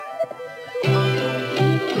You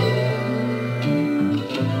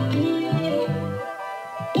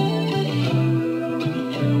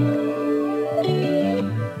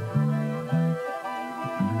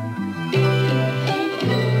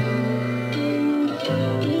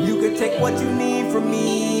could take what you need from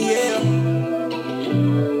me, yeah.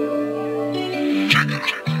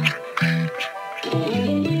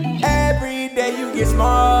 Every day you get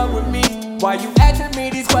smart with me. Why you asking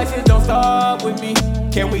me these questions, don't start with me.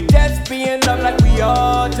 Can we just be in love like we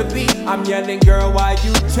ought to be? I'm yelling, girl, why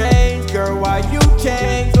you change? Girl, why you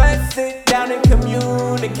change? Let's sit down and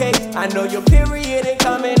communicate. I know your period ain't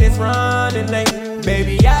coming, it's running late.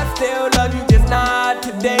 Baby, I still love you, just not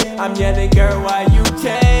today. I'm yelling, girl, why you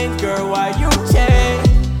change? Girl, why you change?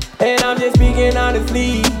 And I'm just speaking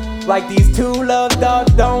honestly. Like these two love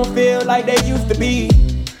dogs don't feel like they used to be.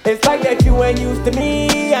 It's like that you ain't used to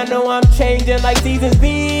me. I know I'm changing like seasons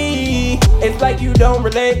be. It's like you don't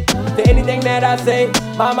relate to anything that I say.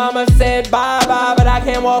 My mama said bye bye, but I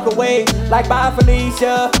can't walk away. Like bye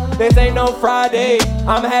Felicia, this ain't no Friday.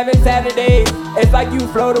 I'm having Saturdays, it's like you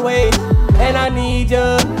float away. And I need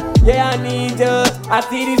ya, yeah I need ya. I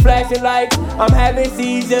see these flashing lights, I'm having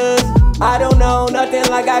seizures. I don't know nothing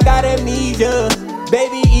like I got amnesia.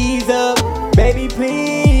 Baby ease up, baby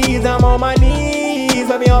please, I'm on my knees,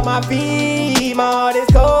 put me on my feet. My heart is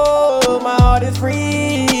cold, my heart is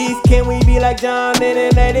freeze. Can we be like John Lennon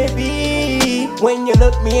and let it be? When you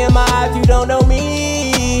look me in my eyes, you don't know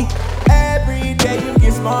me. Every day you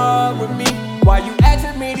get smart with me. Why you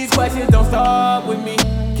asking me these questions, don't start with me.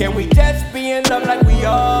 Can we just be in love like we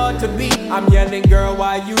ought to be? I'm yelling, girl,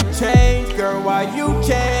 why you change? Girl, why you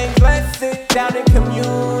change? Let's sit down and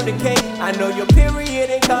communicate. I know your period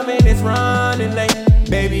ain't coming, it's running late.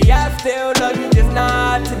 Baby, I still love you, just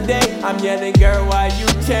not today. I'm yelling, girl, why you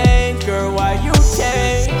change? Girl, why you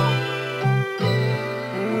change?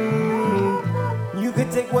 You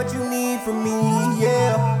could take what you need from me,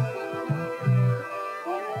 yeah.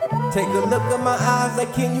 Take a look at my eyes,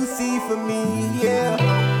 like can you see for me, yeah.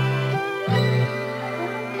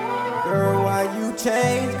 Girl, why you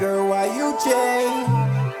change? Girl, why you change?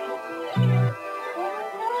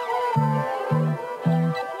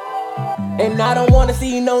 And I don't wanna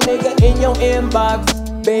see no nigga in your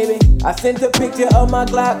inbox, baby. I sent a picture of my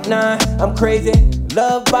Glock 9. I'm crazy,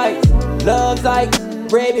 love bites, love's like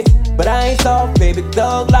rabies. But I ain't soft, baby,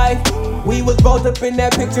 thug life. We was both up in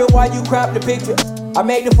that picture while you cropped the picture. I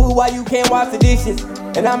made the food while you can't wash the dishes.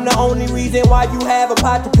 And I'm the only reason why you have a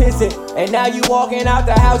pot to piss in. And now you walking out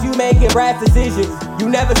the house, you making rash decisions. You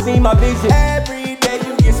never seen my vision. Every day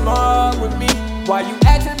you get smart with me. Why you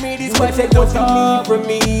asking me these questions, don't start from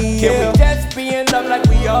me? Can we just be in love like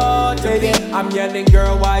we ought to be? I'm yelling,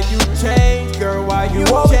 girl, why you change? Girl, why you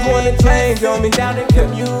always wanna change on me? Down and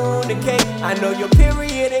communicate. I know your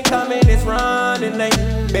period ain't coming, it's running late.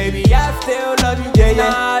 Baby, I still love you, just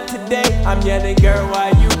not today. I'm yelling, girl, why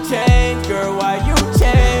you change? Girl, why you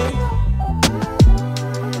change?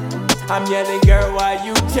 I'm yelling, girl, why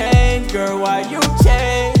you change? Girl, why you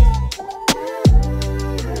change?